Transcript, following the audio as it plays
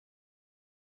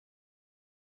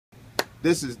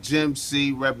This is Jim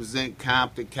C. Represent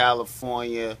Compton,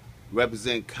 California.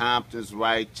 Represent Compton's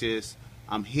Righteous.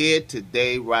 I'm here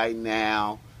today, right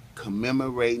now,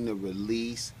 commemorating the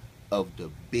release of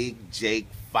the Big Jake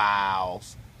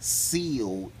Files,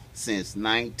 sealed since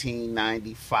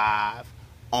 1995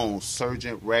 on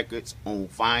Surgent Records on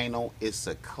vinyl. It's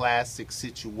a classic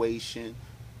situation.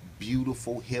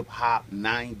 Beautiful hip hop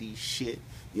 90s shit.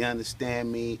 You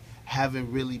understand me?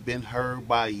 Haven't really been heard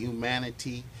by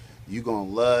humanity. You gonna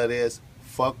love this.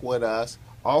 Fuck with us.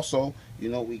 Also,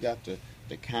 we got the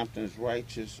Compton's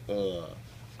Righteous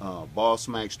Ball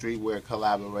Smack Streetwear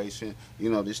collaboration.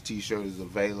 This t-shirt is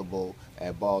available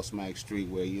at Ball Smack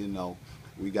Streetwear.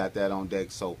 We got that on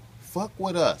deck. So fuck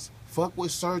with us. Fuck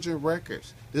with Surgeon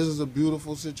Records. This is a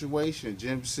beautiful situation,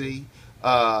 Jim C.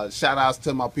 Shout outs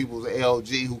to my people's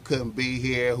LG who couldn't be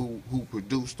here, who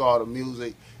produced all the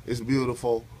music. It's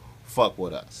beautiful. Fuck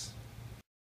with us.